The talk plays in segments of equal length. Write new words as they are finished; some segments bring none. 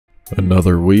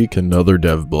Another week, another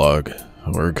dev blog.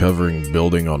 We're covering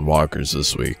building on walkers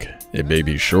this week. It may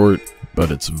be short,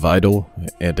 but it's vital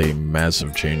and a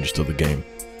massive change to the game.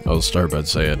 I'll start by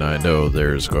saying I know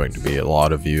there's going to be a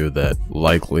lot of you that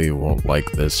likely won't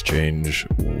like this change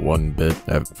one bit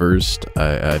at first.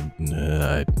 I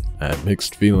had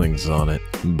mixed feelings on it,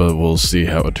 but we'll see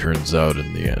how it turns out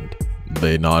in the end.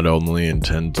 They not only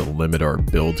intend to limit our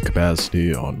build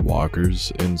capacity on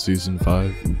walkers in Season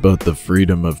 5, but the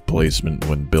freedom of placement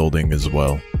when building as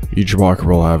well. Each walker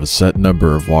will have a set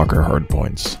number of walker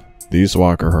hardpoints. These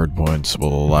walker hardpoints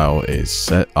will allow a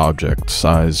set object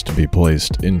size to be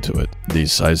placed into it.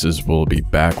 These sizes will be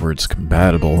backwards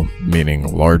compatible,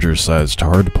 meaning larger sized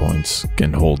hardpoints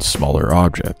can hold smaller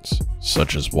objects,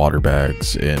 such as water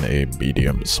bags in a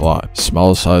medium slot.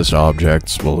 Small sized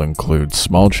objects will include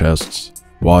small chests,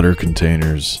 water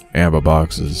containers, ammo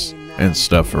boxes, and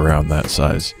stuff around that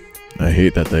size. I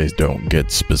hate that they don't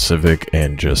get specific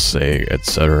and just say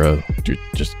etc.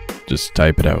 Just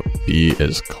type it out. Be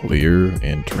as clear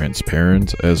and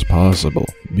transparent as possible.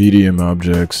 Medium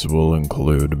objects will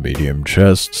include medium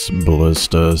chests,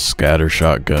 ballista, scatter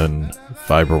shotgun,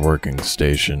 fiber working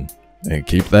station. And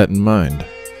keep that in mind.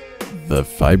 The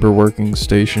fiber working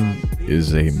station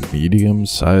is a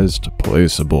medium-sized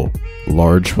placeable.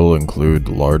 Large will include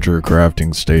larger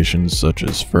crafting stations such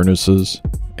as furnaces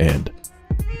and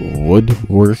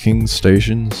woodworking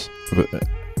stations.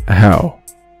 How?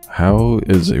 How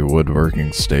is a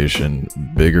woodworking station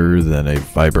bigger than a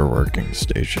fiber working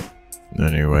station?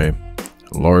 Anyway,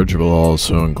 large will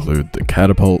also include the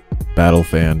catapult, battle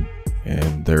fan,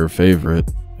 and their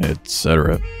favorite,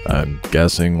 etc. I'm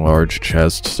guessing large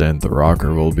chests and the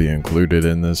rocker will be included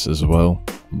in this as well,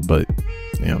 but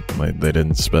they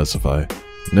didn't specify.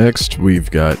 Next,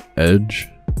 we've got edge.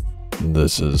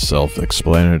 This is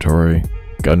self-explanatory.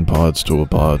 Gun pods, tool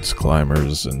pods,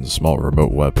 climbers, and small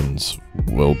remote weapons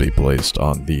will be placed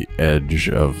on the edge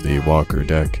of the walker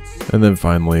deck. And then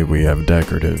finally we have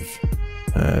decorative.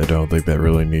 I don't think that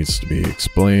really needs to be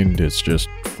explained, it's just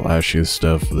flashy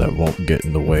stuff that won't get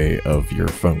in the way of your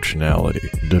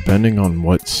functionality. Depending on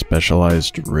what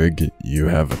specialized rig you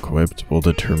have equipped will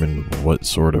determine what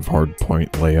sort of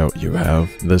hardpoint layout you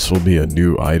have. This will be a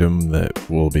new item that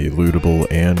will be lootable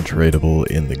and tradable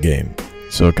in the game.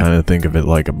 So kind of think of it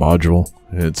like a module.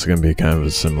 It's going to be kind of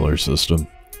a similar system.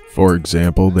 For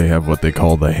example, they have what they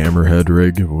call the hammerhead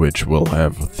rig, which will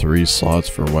have 3 slots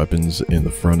for weapons in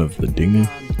the front of the dinghy.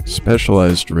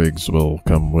 Specialized rigs will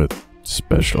come with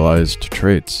specialized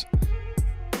traits.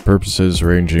 Purposes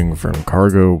ranging from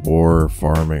cargo, war,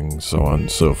 farming, so on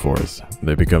and so forth.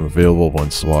 They become available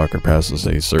once the walker passes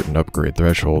a certain upgrade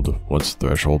threshold. Once the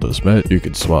threshold is met, you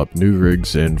can swap new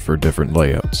rigs in for different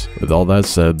layouts. With all that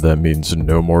said, that means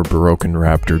no more broken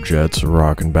Raptor jets or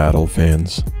rockin' battle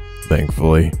fans.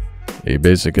 Thankfully, a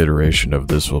basic iteration of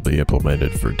this will be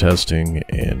implemented for testing,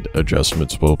 and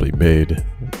adjustments will be made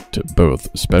to both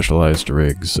specialized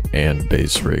rigs and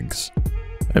base rigs.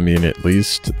 I mean, at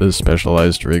least the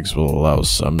specialized rigs will allow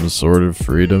some sort of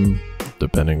freedom,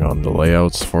 depending on the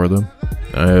layouts for them.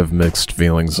 I have mixed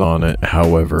feelings on it,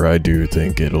 however I do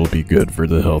think it'll be good for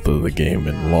the health of the game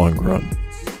in the long run.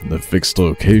 The fixed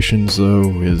locations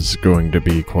though is going to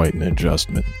be quite an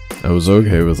adjustment. I was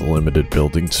okay with limited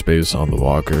building space on the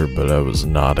walker, but I was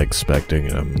not expecting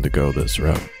them to go this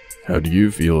route. How do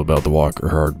you feel about the walker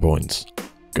hardpoints?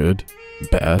 Good?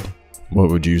 Bad? What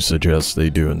would you suggest they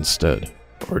do instead?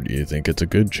 Or do you think it's a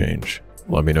good change?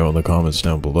 Let me know in the comments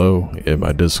down below, in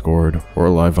my Discord, or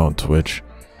live on Twitch.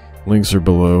 Links are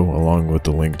below, along with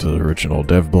the link to the original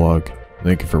dev blog.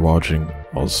 Thank you for watching.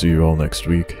 I'll see you all next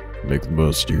week. Make the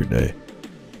most of your day.